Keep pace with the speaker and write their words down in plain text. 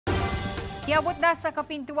Iabot na sa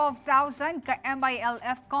kapin 12,000 ka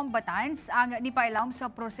MILF combatants ang nipailawom sa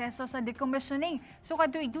proseso sa decommissioning sukad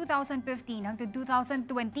tuig 2015 hangtod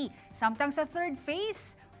 2020. Samtang sa third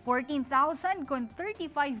phase, 14,000 kon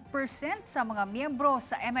 35% sa mga miyembro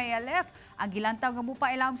sa MILF ang gilantang nga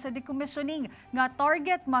mupailam sa decommissioning nga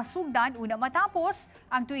target masugdan una matapos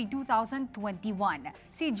ang tuig 2021.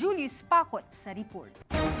 Si Julius Pakot sa report.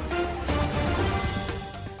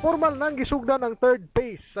 Formal nang gisugdan ang third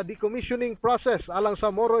phase sa decommissioning process alang sa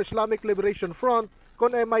Moro Islamic Liberation Front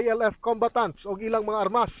kon MILF combatants o ilang mga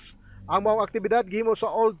armas. Ang maong aktibidad gihimo sa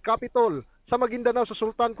Old Capitol sa Maguindanao sa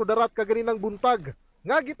Sultan Kudarat kaganinang buntag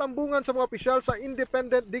nga gitambungan sa mga opisyal sa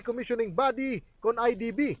Independent Decommissioning Body kon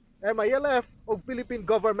IDB, MILF ug Philippine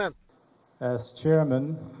Government. As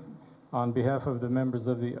chairman, on behalf of the members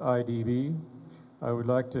of the IDB, I would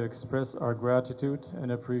like to express our gratitude and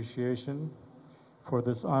appreciation for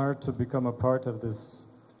this honor to become a part of this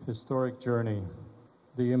historic journey.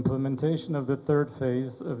 The implementation of the third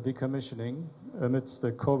phase of decommissioning amidst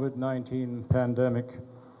the COVID-19 pandemic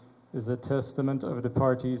is a testament of the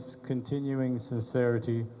parties' continuing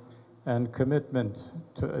sincerity and commitment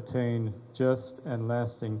to attain just and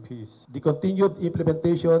lasting peace. The continued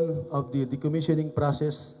implementation of the decommissioning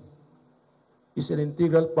process is an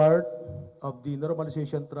integral part of the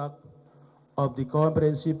normalization track of the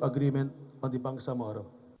comprehensive agreement on the Bangsamoro.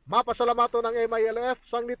 Mapasalamato ng MILF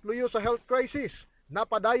sanglit luyo sa health crisis.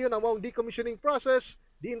 Napadayon ang maong decommissioning process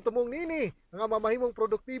diin tumong nini nga mamahimong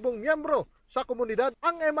produktibong miyembro sa komunidad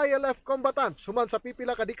ang MILF combatants human sa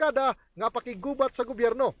pipila ka dekada nga pakigubat sa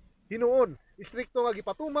gobyerno. Hinuon, istrikto nga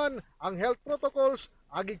gipatuman ang health protocols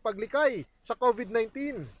agig paglikay sa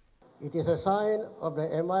COVID-19. It is a sign of the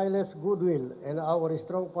MILF's goodwill and our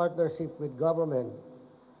strong partnership with government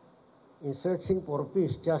in searching for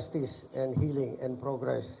peace, justice, and healing and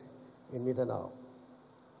progress in Mindanao.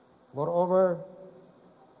 Moreover,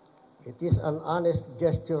 it is an honest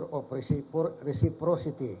gesture of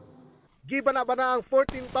reciprocity. Gibana-bana ang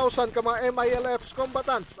 14,000 ka mga MILF's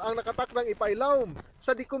combatants ang nakatakdang ipailawom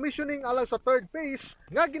sa decommissioning alang sa third phase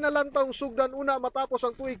nga ginalantong sugdan una matapos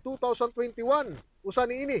ang tuig 2021. Usa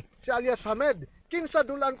niini si alias Hamed, kinsa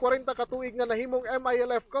dulan 40 ka tuig nga nahimong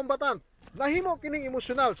MILF combatant. Nahimo kining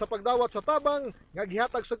emosyonal sa pagdawat sa tabang nga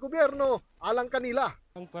gihatag sa gobyerno alang kanila.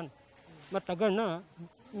 Ang matagal na,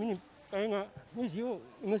 kaya nga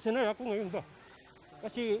emosyonal ako ngayon ba?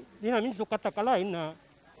 Kasi di namin sukat akalain na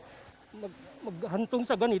maghantong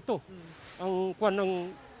sa ganito ang kwan ng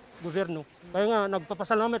gobyerno. Kaya nga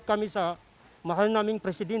nagpapasalamat kami sa mahal naming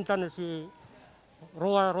presidenta na si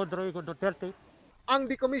Rodrigo Duterte. Ang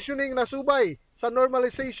decommissioning nasubay sa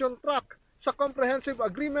normalization track sa Comprehensive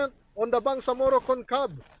Agreement on the Bangsamoro con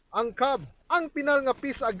CAB. Ang CAB, ang pinal nga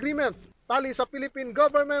peace agreement tali sa Philippine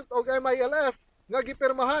Government o MILF nga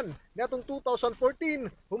gipirmahan niadtong 2014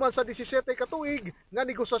 human sa 17 ka tuig nga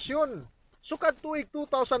negosasyon. Sukad tuig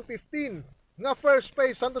 2015 nga first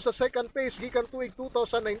phase hangtod sa second phase gikan tuig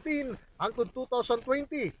 2019 hangtod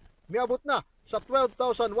 2020 miabot na sa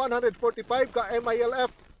 12,145 ka MILF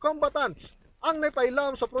combatants ang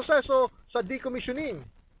naipailam sa proseso sa decommissioning.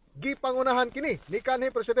 Gipangunahan kini ni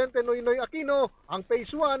kanhi Presidente Noynoy Aquino ang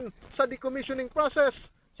phase 1 sa decommissioning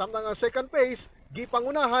process, samtang ang second phase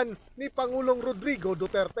gipangunahan ni Pangulong Rodrigo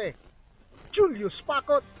Duterte. Julius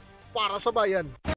Pakot para sa Bayan.